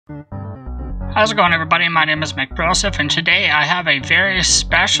How's it going, everybody? My name is McProseph, and today I have a very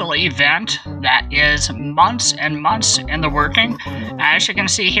special event that is months and months in the working. As you can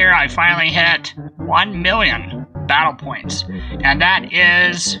see here, I finally hit 1 million battle points, and that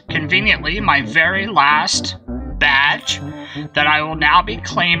is conveniently my very last badge that I will now be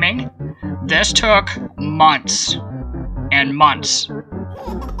claiming. This took months and months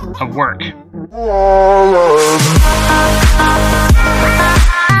of work.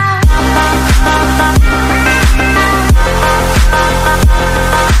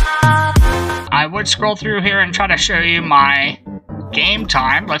 I would scroll through here and try to show you my game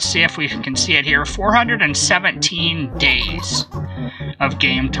time. Let's see if we can see it here. 417 days of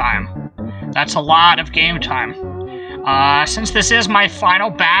game time. That's a lot of game time. Since this is my final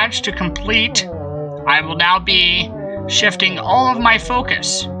badge to complete, I will now be shifting all of my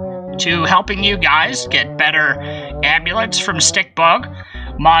focus to helping you guys get better amulets from Stickbug,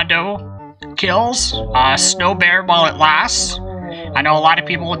 Mondo kills, Snow Bear while it lasts. I know a lot of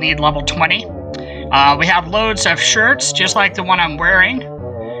people need level 20. We have loads of shirts, just like the one I'm wearing.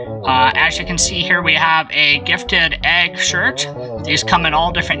 As you can see here, we have a gifted egg shirt. These come in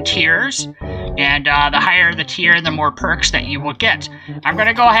all different tiers, and the higher the tier, the more perks that you will get. I'm going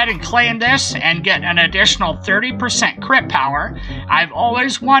to go ahead and claim this and get an additional 30% crit power. I've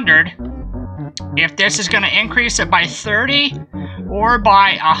always wondered if this is going to increase it by 30 or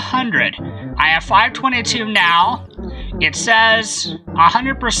by 100. I have 522 now. It says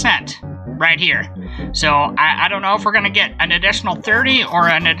 100% right here. So I don't know if we're going to get an additional 30 or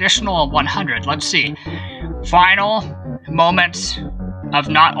an additional 100. Let's see. Final moments of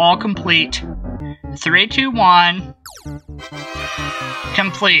not all complete. 3, 2, 1.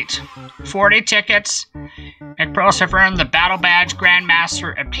 Complete. 40 tickets. McProseph earned the Battle Badge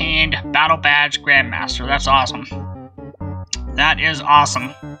Grandmaster, obtained Battle Badge Grandmaster. That's awesome. That is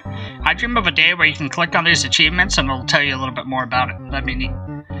awesome. I dream of a day where you can click on these achievements and it'll tell you a little bit more about it. That'd be neat.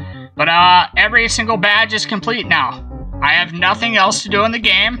 But every single badge is complete now. I have nothing else to do in the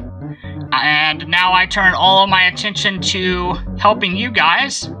game. And now I turn all of my attention to helping you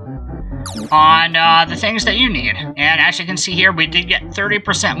guys on the things that you need. And as you can see here, we did get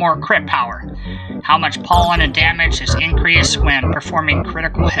 30% more crit power. How much pollen and damage is increased when performing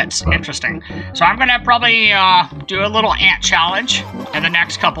critical hits. Interesting. So I'm going to probably do a little ant challenge in the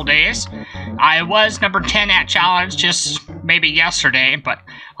next couple days. I was number 10 ant challenge just maybe yesterday, but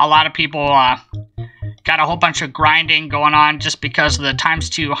a lot of people got a whole bunch of grinding going on just because of the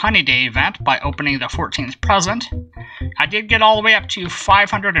 ×2 Honey Day event by opening the 14th present. I did get all the way up to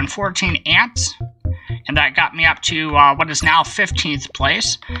 514 ants, and that got me up to what is now 15th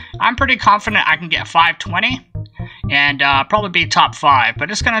place. I'm pretty confident I can get 520 and probably be top 5, but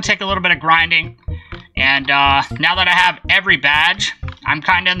it's going to take a little bit of grinding. And now that I have every badge, I'm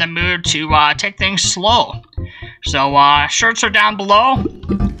kind of in the mood to take things slow. So shirts are down below.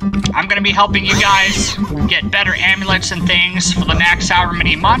 I'm going to be helping you guys get better amulets and things for the next however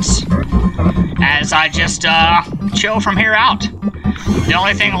many months as I just chill from here out. The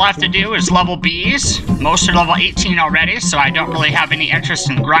only thing left to do is level bees. Most are level 18 already, so I don't really have any interest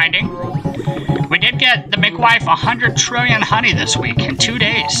in grinding. We did get the McWife 100 trillion honey this week in 2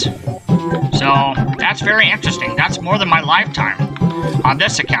 days. So that's very interesting. That's more than my lifetime on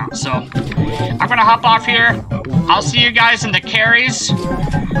this account. So I'm going to hop off here. I'll see you guys in the carries.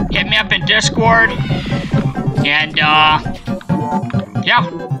 Hit me up in Discord. And yeah,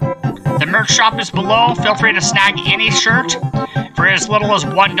 the merch shop is below. Feel free to snag any shirt. For as little as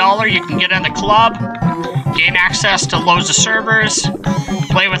 $1, you can get in the club, gain access to loads of servers,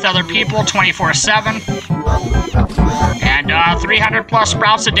 play with other people 24/7, and 300 plus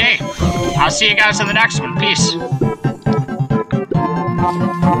sprouts a day. I'll see you guys in the next one. Peace.